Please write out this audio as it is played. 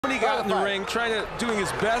got in the ring, doing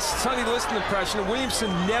his best Sonny Liston impression, and Williamson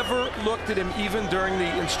never looked at him even during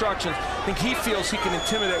the instructions. I think he feels he can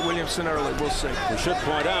intimidate Williamson early. We'll see. We should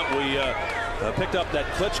point out we picked up that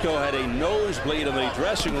Klitschko had a nosebleed in the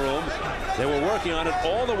dressing room. They were working on it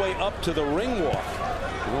all the way up to the ring walk.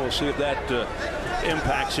 We'll see if that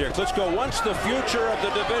impacts here. Klitschko wants the future of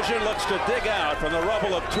the division, looks to dig out from the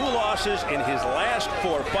rubble of 2 losses in his last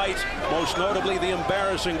 4 fights, most notably the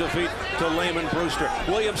embarrassing defeat to Lehman Brewster.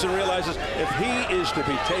 Williamson realizes if he is to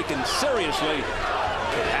be taken seriously,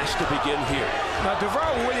 it has to begin here. Now,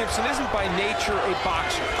 DaVarryl Williamson isn't by nature a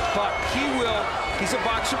boxer, but he's a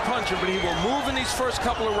boxer-puncher, but he will move in these first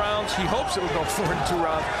couple of rounds. He hopes it will go 4 in 2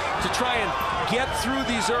 rounds to try and get through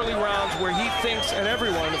these early rounds where he thinks, and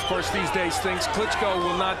everyone, of course, these days thinks Klitschko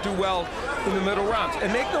will not do well in the middle rounds.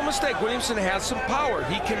 And make no mistake, Williamson has some power.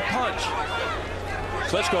 He can punch.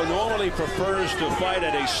 Klitschko normally prefers to fight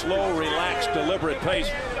at a slow, relaxed, deliberate pace.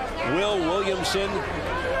 Will Williamson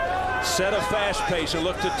set a fast pace and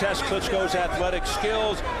look to test Klitschko's athletic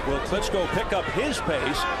skills? Will Klitschko pick up his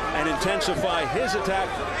pace and intensify his attack?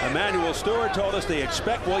 Emanuel Stewart told us they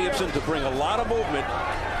expect Williamson to bring a lot of movement,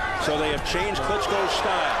 so they have changed Klitschko's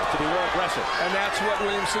style to be more aggressive. And that's what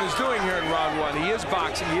Williamson is doing here in round 1. He is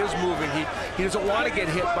boxing, he is moving. He doesn't want to get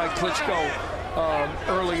hit by Klitschko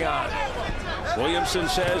early on. Williamson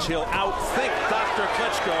says he'll outthink Dr.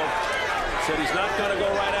 Klitschko. Said he's not going to go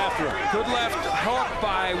right after him. Good left hook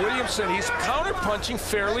by Williamson. He's counter-punching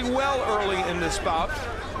fairly well early in this bout,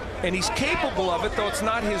 and he's capable of it, though it's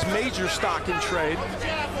not his major stock in trade.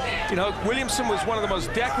 You know, Williamson was one of the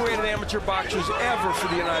most decorated amateur boxers ever for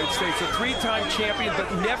the United States, a 3-time champion,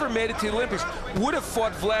 but never made it to the Olympics. Would have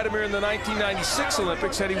fought Wladimir in the 1996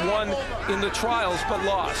 Olympics had he won in the trials, but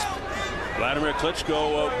lost. Wladimir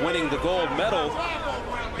Klitschko winning the gold medal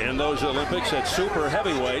in those Olympics at super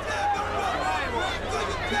heavyweight.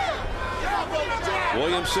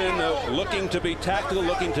 Williamson looking to be tactical,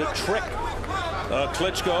 looking to trick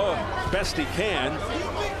Klitschko best he can.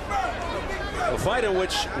 A fight in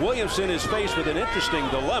which Williamson is faced with an interesting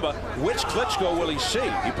dilemma. Which Klitschko will he see?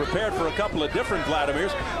 He prepared for a couple of different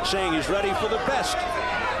Wladimirs, saying he's ready for the best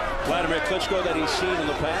Wladimir Klitschko that he's seen in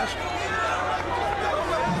the past.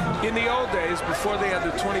 In the old days, before they had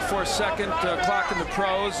the 24-second clock in the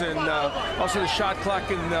pros and also the shot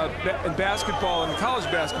clock in basketball and college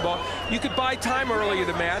basketball, you could buy time early in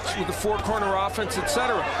the match with the 4-corner offense,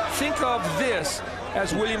 etc. Think of this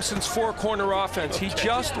as Williamson's 4-corner offense. He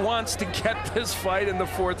just wants to get this fight in the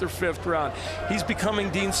 4th or 5th round. He's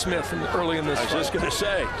becoming Dean Smith early in this fight. I was just going to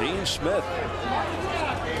say, Dean Smith.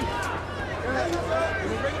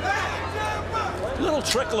 Little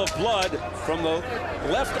trickle of blood from the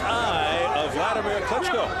left eye of Wladimir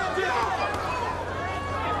Klitschko.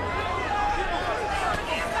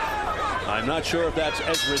 I'm not sure if that's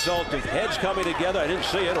as a result of heads coming together, I didn't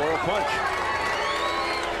see it, or a punch.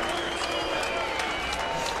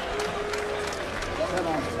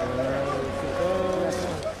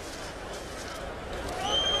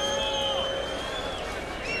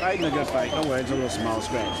 Fighting a good fight. Don't worry, it's a little small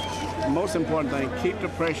scratch. The most important thing, keep the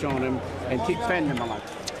pressure on him and keep fending him a lot.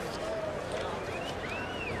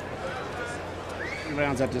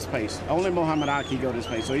 Rounds at this pace. Only Muhammad Ali go this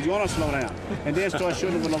pace, so he's going to slow down and then start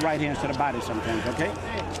shooting with the right hands to the body sometimes. Okay.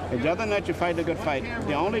 And the other night you fight a good fight.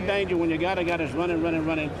 The only danger when you got a guy that's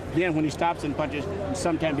running. Then when he stops and punches,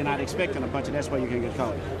 sometimes you're not expecting a punch, and that's why you can get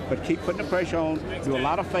caught. But keep putting the pressure on. Do a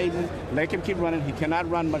lot of fading. Let him keep running. He cannot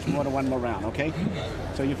run much more than 1 more round. Okay.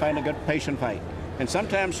 So you find a good patient fight. And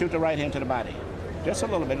sometimes shoot the right hand to the body. Just a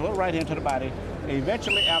little bit, a little right hand to the body. And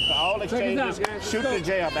eventually, after all exchanges, shoot the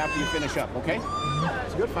jab after you finish up, okay?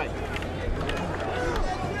 It's a good fight.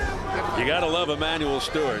 You got to love Emanuel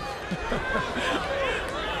Stewart.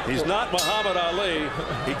 He's not Muhammad Ali.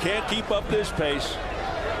 He can't keep up this pace,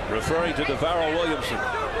 referring to DaVarryl Williamson.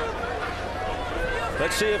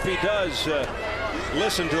 Let's see if he does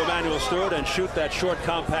listen to Emanuel Stewart and shoot that short,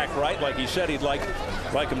 compact right like he said he'd like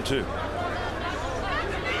him to.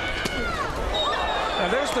 Now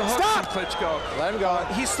there's the hook from Klitschko. Let him go.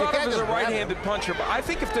 He's thought of as a right-handed puncher, but I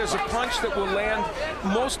think if there's a punch that will land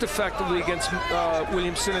most effectively against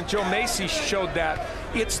Williamson, and Joe Macy showed that,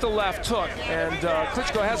 it's the left hook. And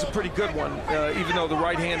Klitschko has a pretty good one, even though the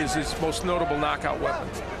right hand is his most notable knockout weapon.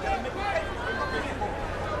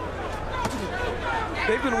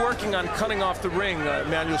 They've been working on cutting off the ring,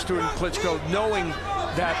 Emanuel Stewart and Klitschko, knowing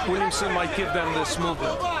that Williamson might give them this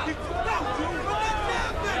movement.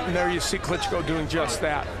 And there you see Klitschko doing just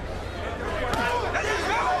that.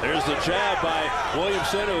 There's the jab by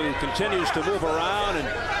Williamson, who continues to move around and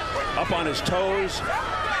up on his toes.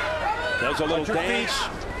 Does a little dance.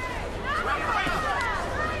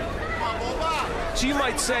 So you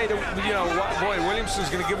might say that, you know, boy, Williamson's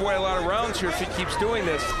going to give away a lot of rounds here if he keeps doing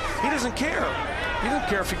this. He doesn't care. He doesn't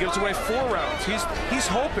care if he gives away 4 rounds. He's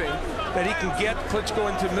hoping that he can get Klitschko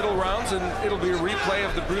into middle rounds, and it'll be a replay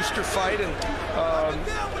of the Brewster fight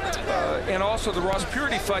and also the Ross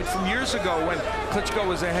Purity fight from years ago when Klitschko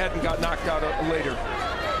was ahead and got knocked out later.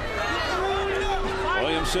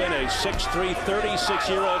 Williamson, a 6'3",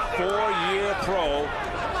 36-year-old, 4-year pro.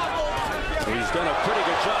 He's done a pretty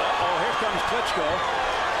good job. Oh, here comes Klitschko.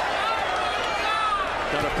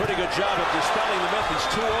 Done a pretty good job of dispelling the myth. He's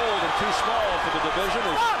too old and too small for the division.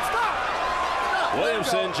 Stop.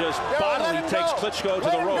 Williamson just bodily takes Klitschko to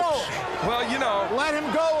the ropes. Well, you know. Let him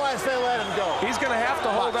go, I say let him go. He's going to have to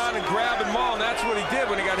hold on and grab and maul, and that's what he did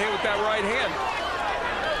when he got hit with that right hand.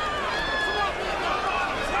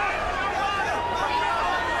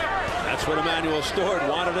 That's what Emanuel Stewart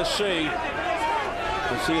wanted to see.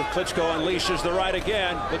 We'll see if Klitschko unleashes the right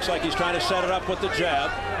again. Looks like he's trying to set it up with the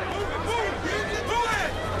jab.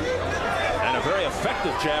 And a very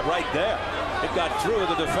effective jab right there. It got through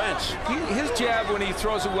the defense. His jab, when he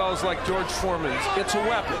throws it well, is like George Foreman's. It's a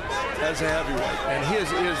weapon as a heavyweight, and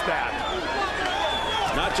his is that.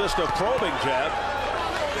 Not just a probing jab.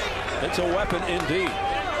 It's a weapon indeed.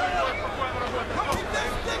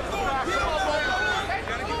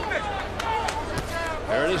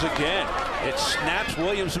 There it is again. It snaps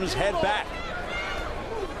Williamson's head back.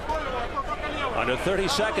 Under 30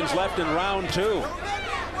 seconds left in round 2.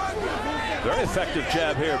 Very effective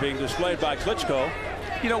jab here being displayed by Klitschko.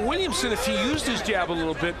 You know, Williamson, if he used his jab a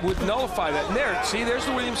little bit, would nullify that. And there, see, there's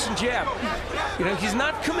the Williamson jab. You know, he's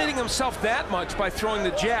not committing himself that much by throwing the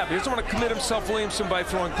jab. He doesn't want to commit himself, Williamson, by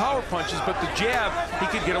throwing power punches, but the jab he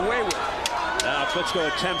could get away with. Now Klitschko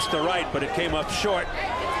attempts the right, but it came up short.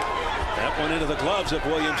 That one into the gloves of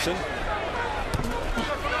Williamson.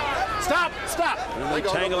 Stop. And they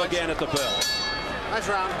tangle again at the bell. Nice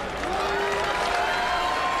round.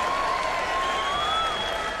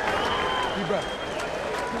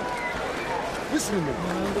 Listen to me.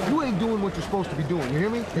 You ain't doing what you're supposed to be doing. You hear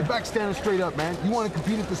me? Your back standing straight up, man. You want to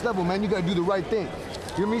compete at this level, man. You got to do the right thing.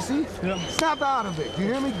 You hear me, see? Yeah. Snap out of it. You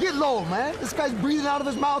hear me? Get low, man. This guy's breathing out of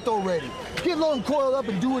his mouth already. Get low and coil up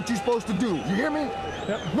and do what you're supposed to do. You hear me?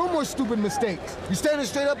 Yep. No more stupid mistakes. You're standing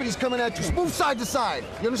straight up and he's coming at you. Move side to side.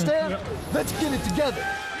 You understand? Yep. Let's get it together.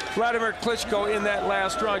 Wladimir Klitschko in that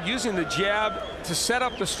last round using the jab to set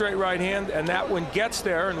up the straight right hand, and that one gets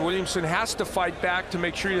there, and Williamson has to fight back to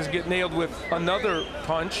make sure he doesn't get nailed with another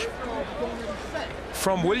punch.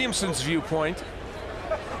 From Williamson's viewpoint,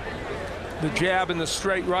 the jab and the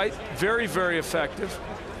straight right, very, very effective.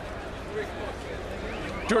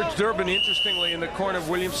 George Durbin, interestingly, in the corner of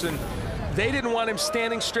Williamson, they didn't want him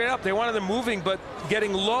standing straight up. They wanted him moving, but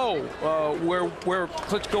getting low, where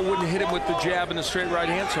Klitschko wouldn't hit him with the jab and the straight right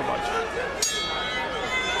hand so much.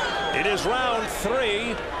 It is round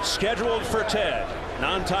 3, scheduled for 10.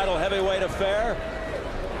 Non-title heavyweight affair.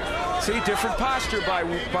 See, different posture by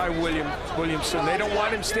Williamson. They don't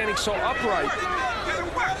want him standing so upright.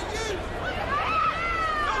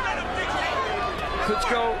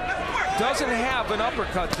 Klitschko doesn't have an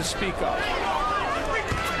uppercut to speak of.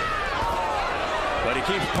 But he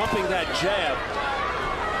keeps pumping that jab.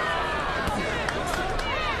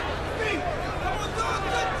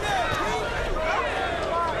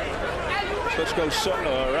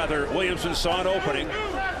 Klitschko, Williamson saw an opening,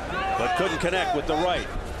 but couldn't connect with the right.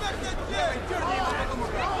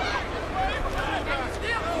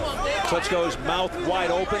 Klitschko's mouth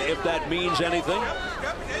wide open, if that means anything.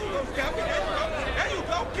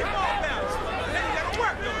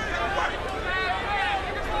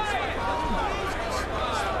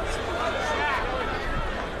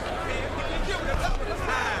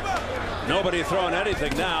 Nobody throwing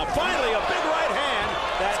anything now. Finally, a big right hand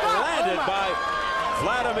that landed by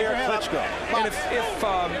Wladimir Klitschko. And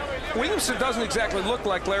if Williamson doesn't exactly look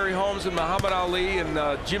like Larry Holmes and Muhammad Ali and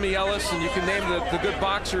Jimmy Ellis, and you can name the good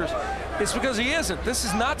boxers, it's because he isn't. This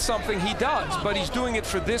is not something he does, but he's doing it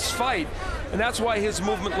for this fight. And that's why his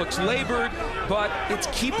movement looks labored, but it's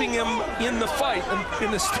keeping him in the fight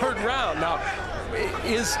in this 3rd round. Now,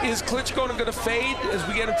 is Klitschko going to fade as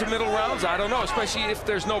we get into middle rounds? I don't know, especially if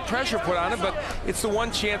there's no pressure put on him, but it's the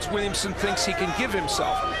one chance Williamson thinks he can give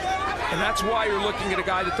himself. And that's why you're looking at a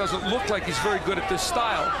guy that doesn't look like he's very good at this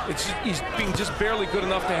style. He's being just barely good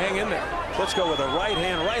enough to hang in there. Klitschko with a right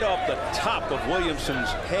hand right off the top of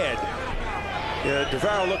Williamson's head.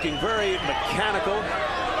 DaVarryl looking very mechanical.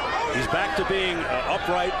 He's back to being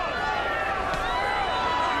upright.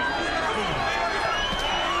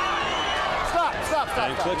 Stop.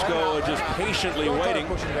 And Klitschko just patiently waiting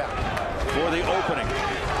for the opening.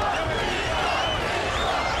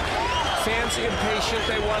 Fans impatient.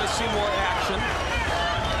 They want to see more action.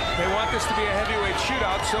 They want this to be a heavyweight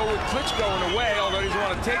shootout. So with Klitschko in a way, although he doesn't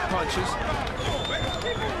want to take punches.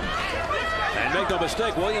 And make no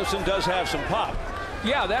mistake, Williamson does have some pop.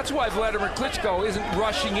 Yeah, that's why Wladimir Klitschko isn't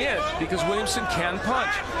rushing in, because Williamson can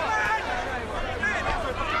punch.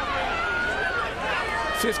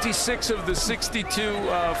 56 of the 62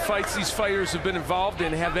 fights these fighters have been involved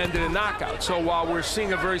in have ended in knockout. So while we're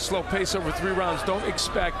seeing a very slow pace over 3 rounds, don't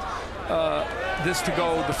expect this to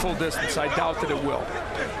go the full distance. I doubt that it will.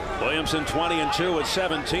 Williamson 20-2 with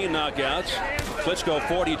 17 knockouts. Klitschko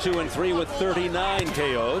 42-3 with 39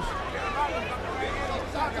 KOs.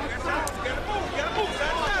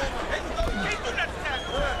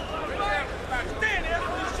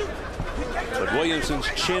 But Williamson's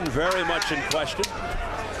chin very much in question.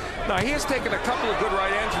 Now, he has taken a couple of good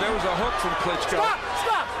right hands, and there was a hook from Klitschko.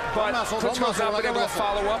 Stop! But Klitschko's not been able to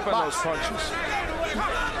follow up on those punches.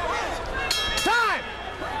 Time!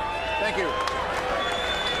 Thank you.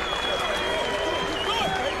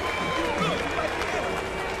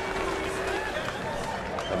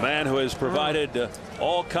 A man who has provided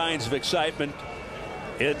all kinds of excitement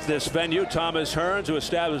at this venue, Thomas Hearns, who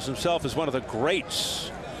established himself as one of the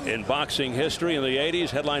greats in boxing history in the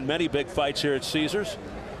 80s, headlined many big fights here at Caesars.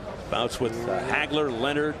 Bouts with Hagler,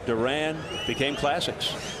 Leonard, Duran became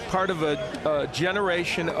classics. Part of a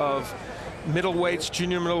generation of middleweights,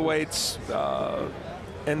 junior middleweights,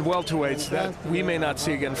 and welterweights that we may not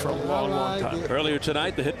see again for a long, long time. Earlier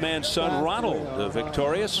tonight, the Hitman's son, Ronald,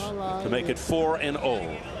 victorious to make it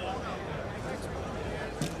 4-0.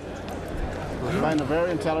 Fighting a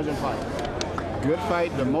very intelligent fight. Good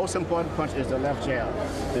fight. The most important punch is the left jab.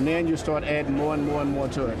 And then you start adding more and more and more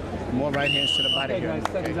to it. More right hands to the body here.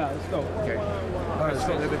 Okay. Let's go. Okay. All right, let's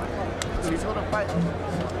go. He's going to fight.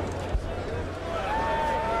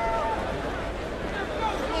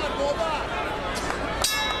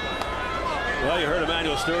 Well, you heard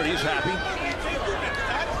Emmanuel Stewart. He's happy.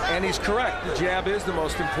 And he's correct. The jab is the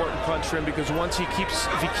most important punch for him, because once if he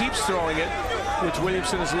keeps throwing it, which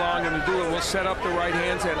Williamson is allowing him to do, it will set up the right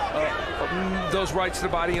hands and those rights to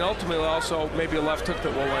the body, and ultimately also maybe a left hook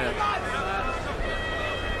that will land.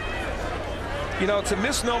 You know, it's a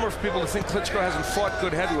misnomer for people to think Klitschko hasn't fought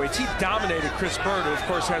good heavyweights. He dominated Chris Bird, who of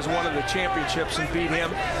course has one of the championships, and beat him.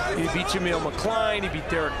 He beat Jameel McCline, he beat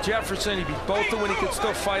Derek Jefferson, he beat both of them when he could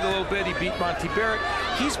still fight a little bit. He beat Monty Barrett.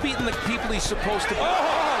 He's beaten the people he's supposed to beat. Oh,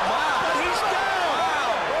 wow. But he's down.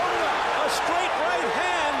 Wow. A straight right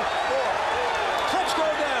hand. Klitschko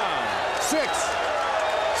down. 6,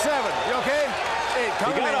 7. You okay? 8.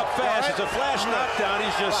 He got up fast. It's a flash knockdown.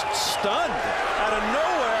 He's just stunned out of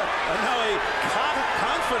nowhere. And now a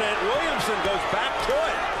confident Williamson goes back to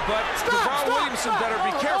it. But DaVarryl Williamson better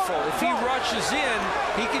be careful. If he rushes in,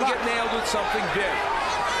 he can get nailed with something big.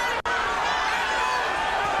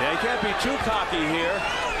 Yeah, he can't be too cocky here.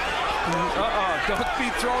 Don't be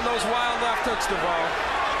throwing those wild left hooks, DaVarryl.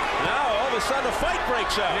 Now, all of a sudden, a fight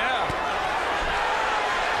breaks out. Yeah.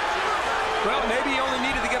 Well, maybe he only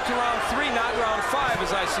needed to get to round 3, not round 5,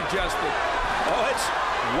 as I suggested. Oh, it's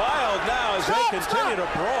wild now as they continue to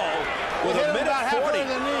brawl with a minute 40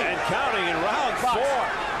 and counting in round 4.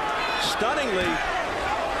 Stunningly,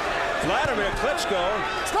 Wladimir Klitschko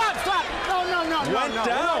went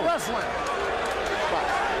down.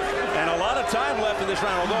 And a lot of time left in this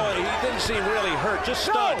round, although he didn't seem really hurt, just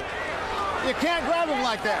stunned. You can't grab him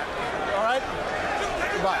like that. All right?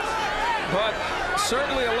 But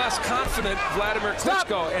certainly a less confident Wladimir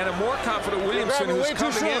Klitschko and a more confident Williamson, who's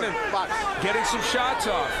coming in and getting some shots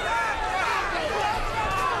off.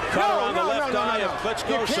 Cutter on the left eye of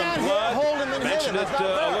Klitschko, some blood. Mentioned it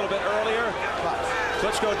a little bit earlier.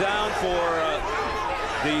 Klitschko down for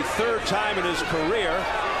the 3rd time in his career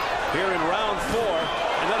here in round 4.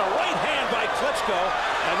 And then a right hand by Klitschko.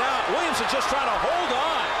 And now Williamson just trying to hold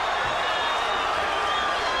on.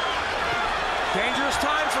 Dangerous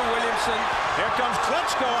time for Williamson. Here comes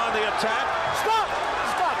Klitschko on the attack. Stop!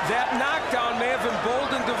 That knockdown may have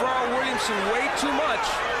emboldened DaVarryl Williamson way too much.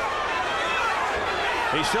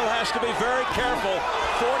 He still has to be very careful.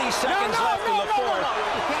 40 seconds left in the 4th.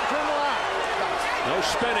 You can't turn around. No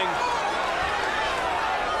spinning.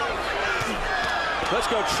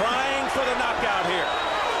 Klitschko trying for the knockout here.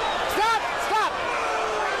 Stop!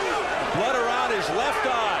 Blood around his left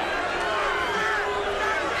eye.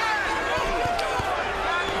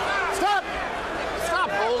 Stop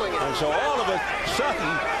bowling it. And so all of a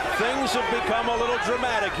sudden, things have become a little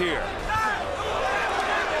dramatic here.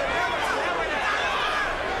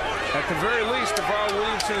 At the very least, DaVarryl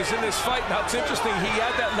Williamson is in this fight. Now, it's interesting, he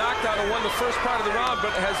had that knockdown and won the first part of the round,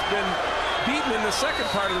 but has been beaten in the second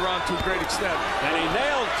part of the round to a great extent. And he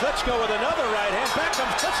nailed Klitschko with another right hand. Back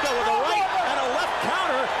comes Klitschko with a right and a left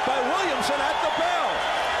counter by Williamson at the bell.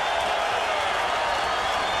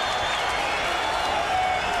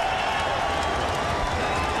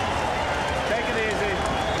 Take it easy.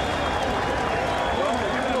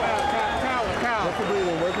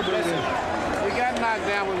 Listen, you got knocked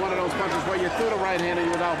down with one of those punches where you threw the right hand and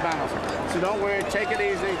you was off balance. So don't worry, take it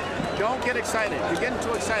easy. Don't get excited. You're getting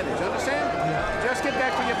too excited. You understand? Yeah. Just get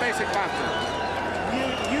back to your basic posture.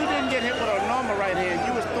 You didn't get hit with a normal right hand.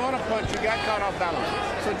 You was throwing a punch. You got caught off balance.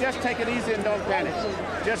 So just take it easy and don't panic.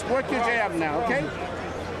 Just work your jab now, okay?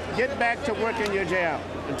 Get back to working your jab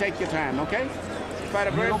and take your time, okay? Fight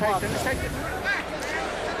a very patient. Take it.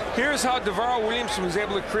 Here's how DaVarryl Williamson was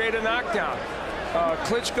able to create a knockdown.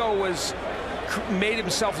 Klitschko made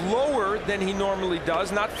himself lower than he normally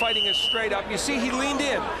does, not fighting as straight up. You see, he leaned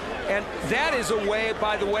in. And that is a way,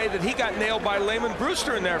 by the way, that he got nailed by Layman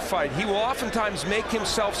Brewster in their fight. He will oftentimes make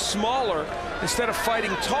himself smaller instead of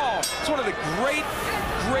fighting tall. It's one of the great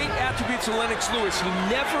attributes of Lennox Lewis. He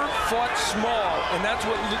never fought small, and that's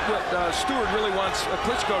what Stewart really wants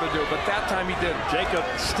Klitschko to do, but that time he didn't. Jacob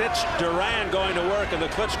Stitch Duran going to work in the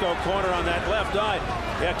Klitschko corner on that left eye.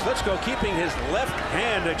 Yeah, Klitschko keeping his left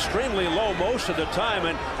hand extremely low most of the time,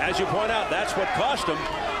 and as you point out, that's what cost him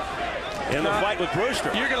in the fight with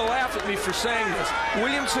Brewster. You're going to laugh at me for saying this.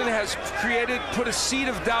 Williamson has put a seed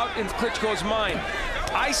of doubt in Klitschko's mind.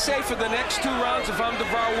 I say for the next 2 rounds, if I'm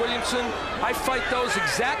DaVarryl Williamson, I fight those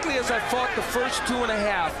exactly as I fought the first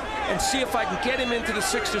 2.5 and see if I can get him into the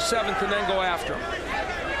 6th or 7th and then go after him.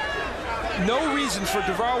 No reason for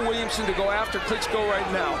DaVarryl Williamson to go after Klitschko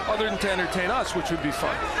right now, other than to entertain us, which would be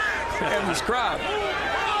fun, and this crowd.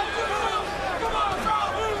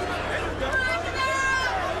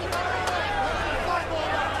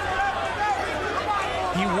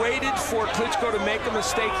 He waited for Klitschko to make a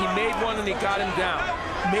mistake. He made one and he got him down.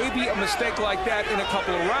 Maybe a mistake like that in a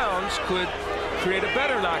couple of rounds could create a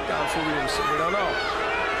better knockdown for Williamson. We don't know.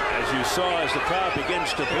 As you saw, as the crowd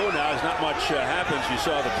begins to boo now, as not much happens, you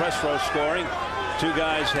saw the press row scoring. 2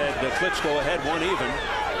 guys had Klitschko ahead, 1 even.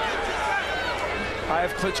 I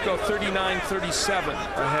have Klitschko 39-37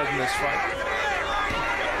 ahead in this fight.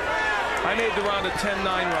 I made the round a 10-9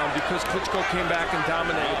 round because Klitschko came back and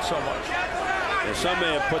dominated so much. And some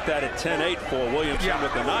may have put that at 10-8 for Williamson with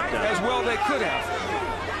the knockdown. As well they could have.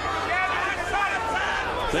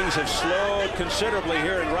 Things have slowed considerably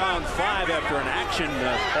here in round 5 after an all-action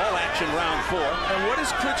round 4. And what is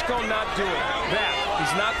Klitschko not doing? That.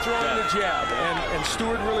 He's not throwing the jab. And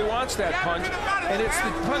Stewart really wants that punch. And it's the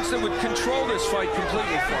punch that would control this fight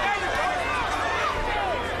completely for him.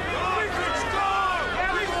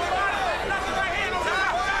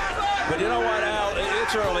 But you know what, Al?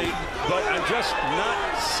 It's early, but I'm just not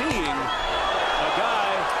seeing a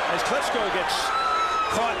guy, as Klitschko gets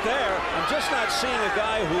caught there, I'm just not seeing a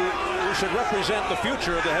guy who should represent the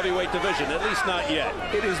future of the heavyweight division, at least not yet.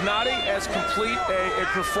 It is not as complete a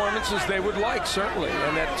performance as they would like, certainly,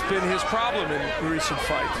 and that's been his problem in recent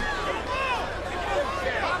fights.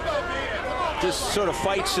 Just sort of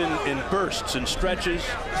fights in bursts and stretches.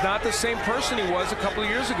 He's not the same person he was a couple of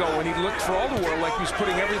years ago when he looked for all the world like he was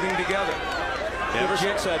putting everything together. Ever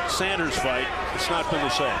since that Sanders fight, it's not been the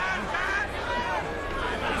same.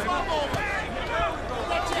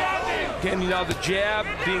 Again, you know, the jab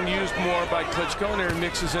being used more by Klitschko, and there he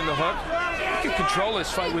mixes in the hook. He can control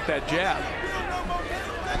this fight with that jab.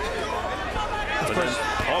 But then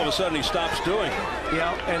all of a sudden he stops doing it.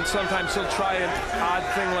 Yeah, and sometimes he'll try an odd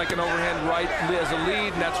thing like an overhand right as a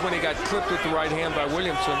lead, and that's when he got clipped with the right hand by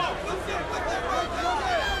Williamson.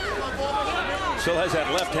 Still has that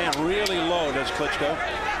left hand really low, does Klitschko.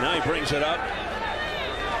 Now he brings it up.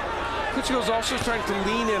 Klitschko's also trying to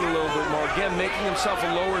lean in a little bit more, again, making himself a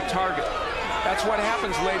lower target. That's what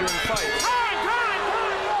happens later in fights.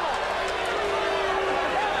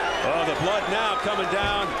 Oh, the blood now coming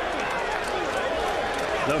down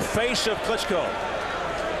the face of Klitschko.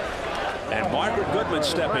 And Margaret Goodman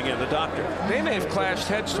stepping in, the doctor. They may have clashed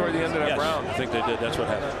heads toward the end of that round. I think they did. That's what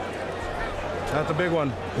happened. That's a big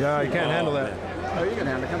one. Yeah, you can't handle that. Oh, you can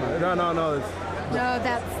handle it. Come on. No. No,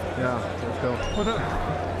 that's... Yeah, let's go.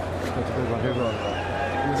 That's a big one. Here we go.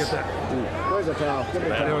 Let me get that. Where's the towel? Give me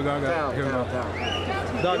the towel. Here we go. Towel. Here we go.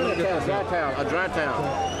 Dog, give me a dry towel. A dry towel.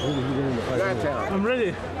 Dry towel. I'm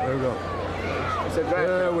ready. There we go. It's a dry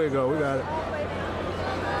towel. There we go. We got it.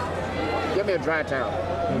 Give me a dry towel.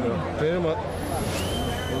 There we go. Clean him up.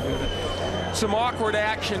 Some awkward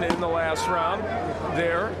action in the last round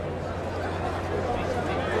there.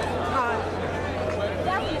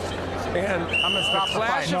 And I'm going to stop the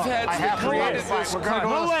clash fight. of heads that created this cut.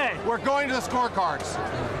 We're going to the scorecards.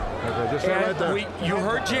 Okay, just stay right there. You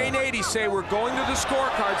heard Jane 80 say we're going to the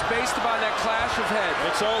scorecards based upon that clash of heads.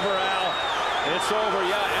 It's over, Al. It's over.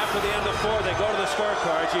 Yeah, after the end of 4, they go to the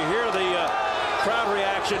scorecards. You hear the crowd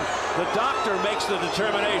reaction. The doctor makes the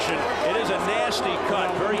determination. It is a nasty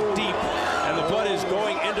cut, very deep, and the blood is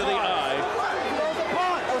going into the eye.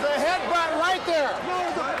 There's a headbutt right there.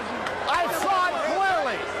 I saw it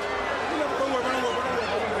clearly.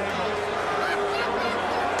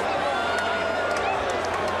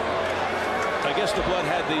 I guess the blood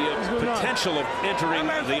had the potential of entering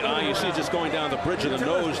the eye. You see it just going down the bridge of the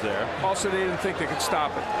nose there. Also, they didn't think they could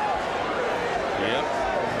stop it. Yep.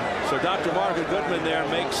 So Dr. Margaret Goodman there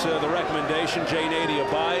makes the recommendation. Jane 80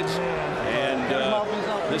 abides. And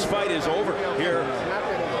this fight is over here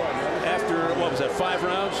after, what was that, 5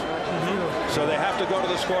 rounds? So they have to go to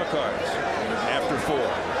the scorecards after 4.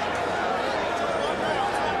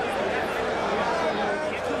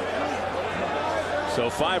 So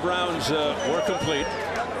 5 rounds were complete.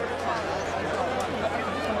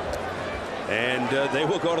 And they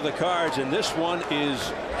will go to the cards, and this one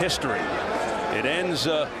is history. It ends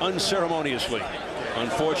unceremoniously,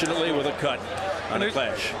 unfortunately, with a cut on a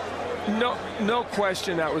clash. No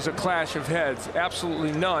question that was a clash of heads,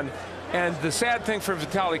 absolutely none. And the sad thing for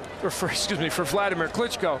Vladimir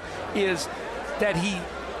Klitschko is that he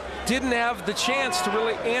didn't have the chance to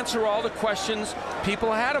really answer all the questions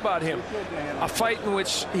people had about him. A fight in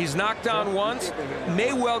which he's knocked down once,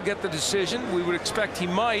 may well get the decision. We would expect he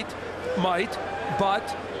might,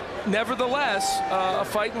 but nevertheless, a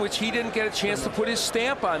fight in which he didn't get a chance to put his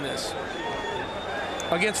stamp on this.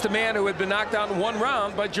 Against a man who had been knocked out in 1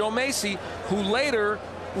 round by Joe Macy, who later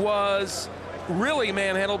was really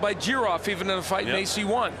manhandled by Giroff, even in a fight Macy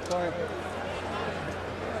won.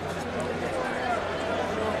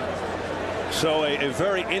 So a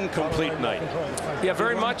very incomplete night. Yeah,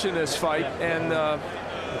 very much in this fight, and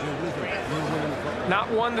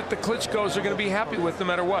not one that the Klitschkos are going to be happy with no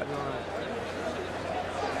matter what.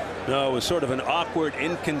 No, it was sort of an awkward,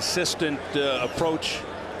 inconsistent approach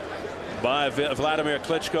by Wladimir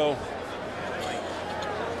Klitschko.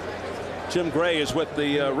 Jim Gray is with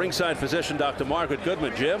the ringside physician, Dr. Margaret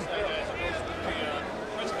Goodman. Jim?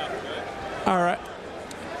 All right.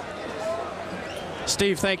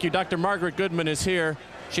 Steve, thank you. Dr. Margaret Goodman is here.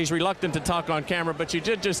 She's reluctant to talk on camera, but she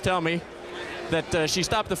did just tell me that she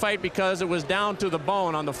stopped the fight because it was down to the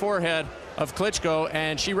bone on the forehead of Klitschko,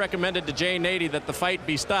 and she recommended to Jane 80 that the fight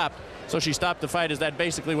be stopped. So she stopped the fight. Is that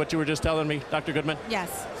basically what you were just telling me, Dr. Goodman?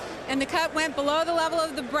 Yes. And the cut went below the level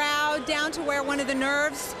of the brow, down to where one of the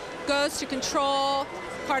nerves goes to control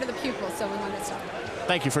part of the pupil. So we wanted to stop.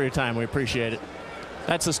 Thank you for your time. We appreciate it.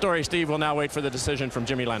 That's the story, Steve. We'll now wait for the decision from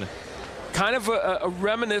Jimmy Lennon. Kind of a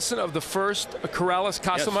reminiscent of the first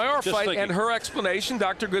Corrales-Casamayor fight, thinking. and her explanation,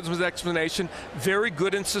 Dr. Goodman's explanation, very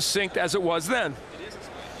good and succinct as it was then.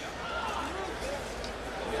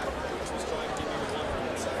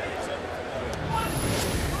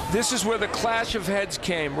 This is where the clash of heads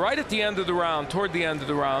came, right at the end of the round, toward the end of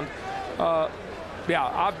the round.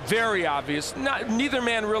 Yeah, very obvious. Neither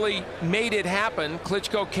man really made it happen.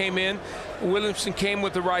 Klitschko came in, Williamson came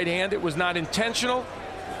with the right hand. It was not intentional,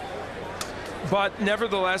 but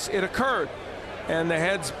nevertheless, it occurred. And the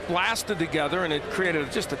heads blasted together, and it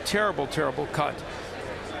created just a terrible, terrible cut.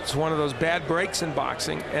 It's one of those bad breaks in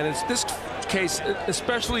boxing, and it's this case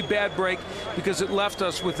especially bad break because it left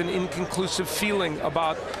us with an inconclusive feeling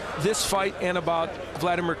about this fight and about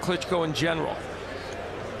Wladimir Klitschko in general.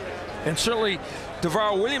 And certainly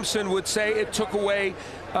DaVarryl Williamson would say it took away,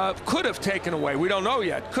 could have taken away, we don't know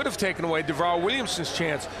yet, could have taken away DaVarryl Williamson's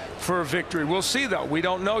chance for a victory. We'll see, though. We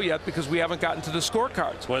don't know yet because we haven't gotten to the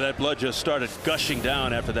scorecards. Well, that blood just started gushing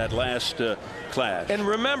down after that last clash. And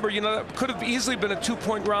remember, you know, that could have easily been a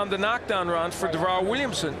 2-point round, the knockdown round for DaVarryl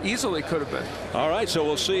Williamson. Easily could have been. All right, so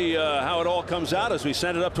we'll see how it all comes out as we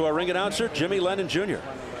send it up to our ring announcer, Jimmy Lennon Jr.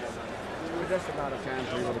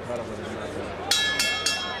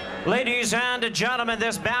 Ladies and gentlemen,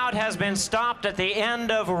 this bout has been stopped at the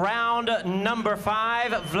end of round number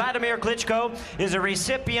 5. Wladimir Klitschko is a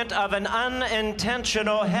recipient of an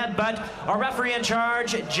unintentional headbutt. Our referee in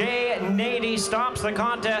charge, Jay Nady, stops the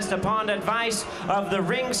contest upon advice of the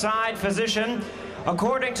ringside physician.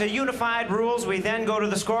 According to unified rules, we then go to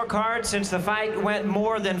the scorecard since the fight went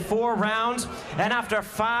more than 4 rounds. And after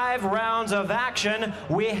 5 rounds of action,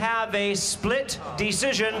 we have a split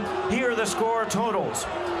decision. Here are the score totals.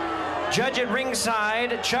 Judge at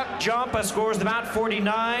ringside, Chuck Jompa scores the bout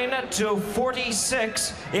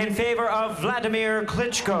 49-46 in favor of Wladimir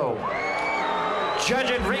Klitschko. Judge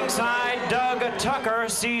at ringside, Doug Tucker,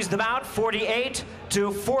 sees the bout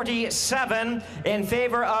 48-47 in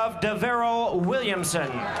favor of DaVarryl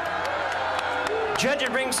Williamson. Judge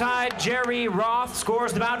at ringside, Jerry Roth,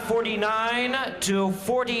 scores the bout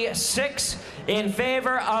 49-46 in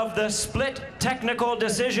favor of the split technical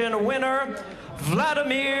decision winner,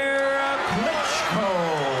 Wladimir Klitschko.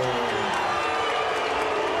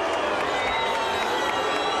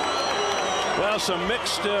 Well, some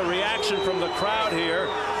mixed reaction from the crowd here,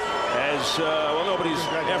 as well, nobody's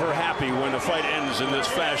ever happy when a fight ends in this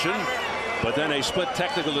fashion. But then a split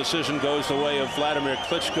technical decision goes the way of Wladimir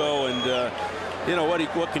Klitschko, and you know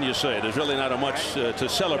what can you say? There's really not much to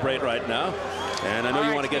celebrate right now. And I know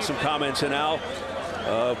you want to get some comments in, Al,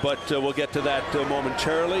 but we'll get to that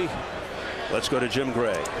momentarily. Let's go to Jim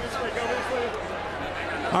Gray.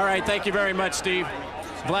 All right, thank you very much, Steve.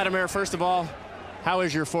 Wladimir, first of all, how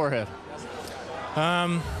is your forehead?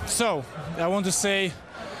 So, I want to say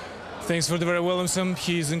thanks for DaVarryl Williamson.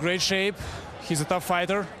 He's in great shape. He's a tough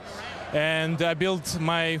fighter. And I built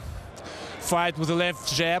my fight with the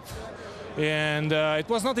left jab. And it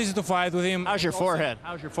was not easy to fight with him. How's your forehead?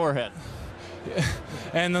 How's your forehead?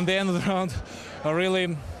 And on the end of the round, I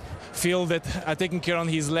really feel that I taken care on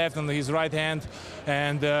his left and his right hand.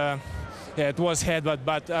 And yeah, it was headbutt.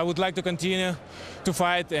 But I would like to continue to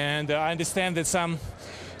fight. And I understand that some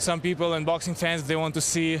people and boxing fans, they want to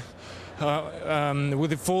see with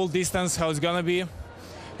the full distance how it's gonna be,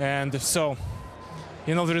 and so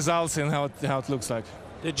you know the results and how it looks like.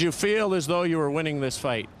 Did you feel as though you were winning this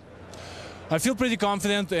fight? I feel pretty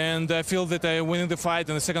confident, and I feel that I'm winning the fight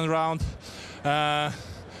in the second round.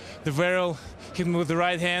 DaVarryl hit me with the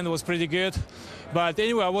right hand, was pretty good, but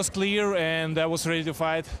anyway, I was clear and I was ready to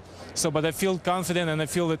fight. So, but I feel confident and I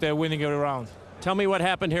feel that I'm winning every round. Tell me what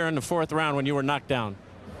happened here in the fourth round when you were knocked down.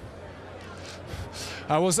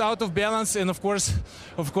 I was out of balance, and of course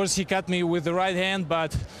he cut me with the right hand,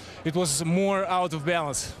 but it was more out of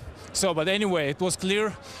balance. So, but anyway, it was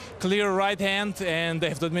clear right hand, and I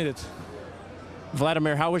have to admit it.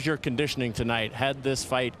 Wladimir, how was your conditioning tonight? Had this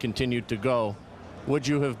fight continued to go, would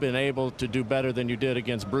you have been able to do better than you did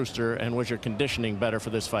against Brewster, and was your conditioning better for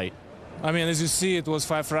this fight? I mean, as you see, it was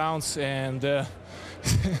 5 rounds, and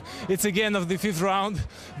it's again of the 5th round.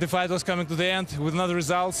 The fight was coming to the end with no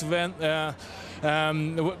results when,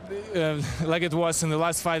 like it was in the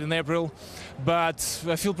last fight in April. But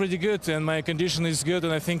I feel pretty good, and my condition is good,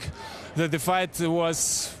 and I think that the fight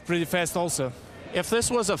was pretty fast also. If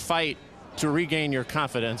this was a fight to regain your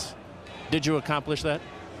confidence, did you accomplish that?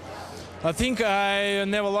 I think I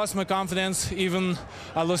never lost my confidence. Even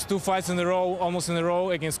I lost 2 fights in a row, almost in a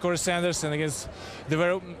row, against Corey Sanders and against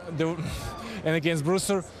and against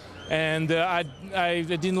Brewster. And I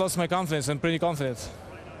didn't lose my confidence. I'm pretty confident.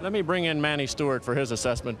 Let me bring in Manny Stewart for his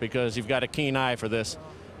assessment, because you've got a keen eye for this.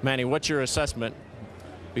 Manny, what's your assessment?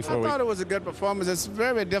 I thought it was a good performance. It's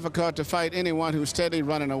very difficult to fight anyone who's steadily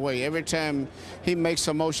running away. Every time he makes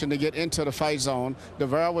a motion to get into the fight zone,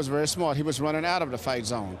 DaVarryl was very smart. He was running out of the fight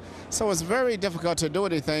zone. So it's very difficult to do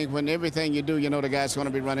anything when everything you do, you know the guy's going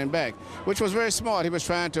to be running back, which was very smart. He was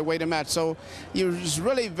trying to wait him out. So it's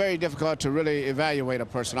really very difficult to really evaluate a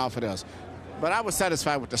person off of this. But I was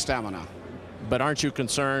satisfied with the stamina. But aren't you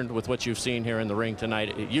concerned with what you've seen here in the ring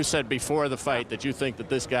tonight? You said before the fight that you think that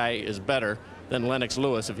this guy is better than Lennox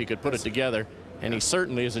Lewis if he could put it together, and he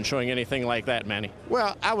certainly isn't showing anything like that, Manny.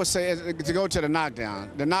 Well, I would say to go to the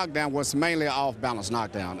knockdown was mainly an off-balance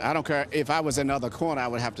knockdown. I don't care if I was in the other corner, I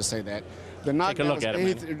would have to say that. The knockdown, take a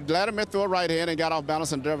look at it, Wladimir threw a right hand and got off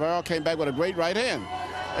balance, and DaVarryl came back with a great right hand.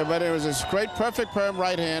 But it was a great, perfect perm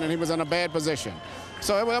right hand, and he was in a bad position.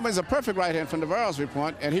 So it was a perfect right hand from DaVarryl's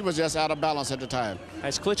viewpoint, and he was just out of balance at the time.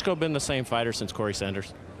 Has Klitschko been the same fighter since Corey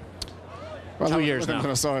Sanders? Well, 2 years now.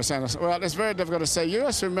 Well, it's very difficult to say. You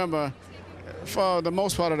just remember, for the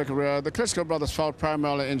most part of the career, the Klitschko brothers fought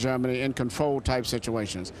primarily in Germany in control-type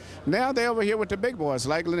situations. Now they're over here with the big boys,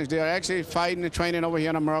 like Lennox. They're actually fighting and training over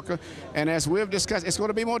here in America, and as we've discussed, it's going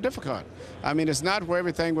to be more difficult. I mean, it's not where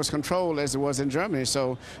everything was controlled as it was in Germany,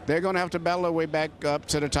 so they're going to have to battle their way back up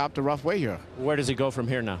to the top the rough way here. Where does he go from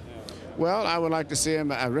here now? Well, I would like to see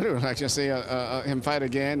him. I really would like to see him fight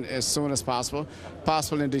again as soon as possible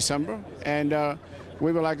in December. And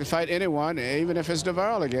we would like to fight anyone, even if it's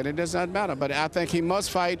DaVarryl again. It does not matter. But I think he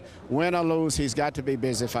must fight, win or lose. He's got to be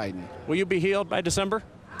busy fighting. Will you be healed by December?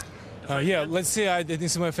 Yeah, let's see. I didn't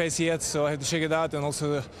see my face yet, so I have to check it out and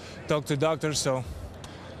also talk to doctors. So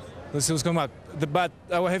let's see what's coming up. But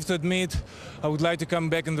I will have to admit, I would like to come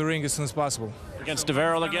back in the ring as soon as possible. Against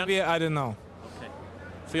DaVarryl again? I don't know.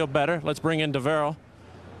 Feel better. Let's bring in DaVarryl.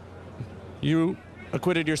 You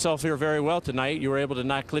acquitted yourself here very well tonight. You were able to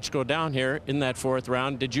knock Klitschko down here in that 4th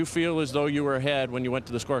round. Did you feel as though you were ahead when you went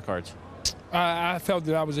to the scorecards? I felt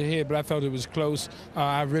that I was ahead, but I felt it was close.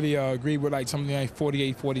 I really agree with like something like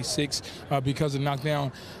 48-46 because of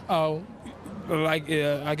knockdown.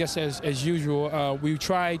 I guess as usual, we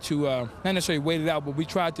tried to not necessarily wait it out, but we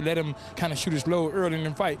tried to let him kind of shoot us low early in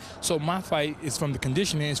the fight. So my fight is from the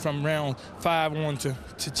conditioning, it's from round 5 on to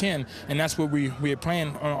 10, and that's what we had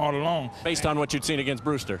planned all along. Based on what you'd seen against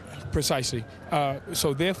Brewster. Precisely.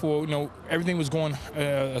 So therefore, everything was going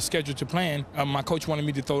scheduled to plan. My coach wanted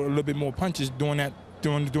me to throw a little bit more punches during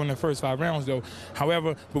the first 5 rounds, though.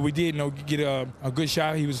 However, but we did get a good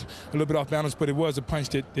shot. He was a little bit off balance, but it was a punch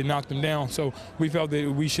that knocked him down. So we felt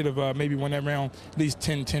that we should have maybe won that round at least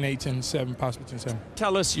 10-8, 10-7, possibly 10-7.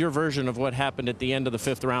 Tell us your version of what happened at the end of the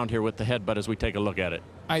 5th round here with the headbutt as we take a look at it.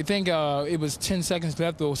 I think it was 10 seconds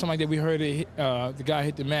left or something like that. We heard the guy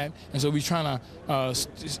hit the mat, and so we trying to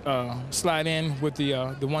slide in with the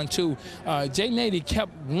 1-2. Jay Nady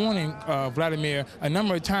kept warning Wladimir a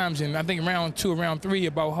number of times, and I think round 2 or round 3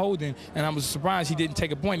 about holding, and I was surprised he didn't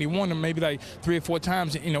take a point. He warned him maybe like 3 or 4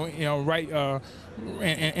 times, right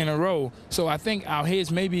in a row. So I think our heads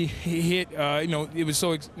maybe hit. It was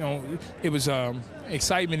so it was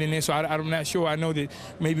excitement in there. So I'm not sure. I know that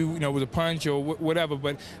maybe it was a punch or whatever,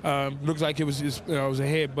 but looks like it was just, it was a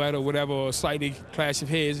headbutt or whatever, or a slightly clash of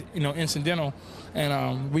heads, incidental,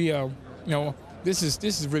 and we This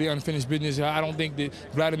is really unfinished business. I don't think that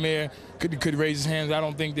Wladimir could raise his hands. I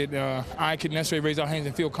don't think that I could necessarily raise our hands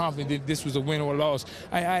and feel confident that this was a win or a loss.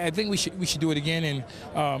 I think we should do it again, and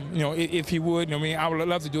if he would, I would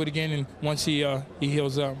love to do it again. And once he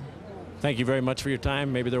heals up. Thank you very much for your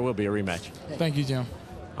time. Maybe there will be a rematch. Thank you, Jim.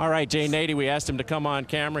 All right, Jay Nady, we asked him to come on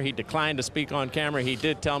camera. He declined to speak on camera. He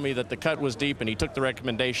did tell me that the cut was deep, and he took the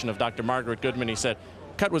recommendation of Dr. Margaret Goodman. He said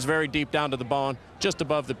cut was very deep down to the bone, just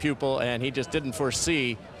above the pupil, and he just didn't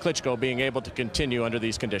foresee Klitschko being able to continue under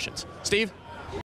these conditions. Steve?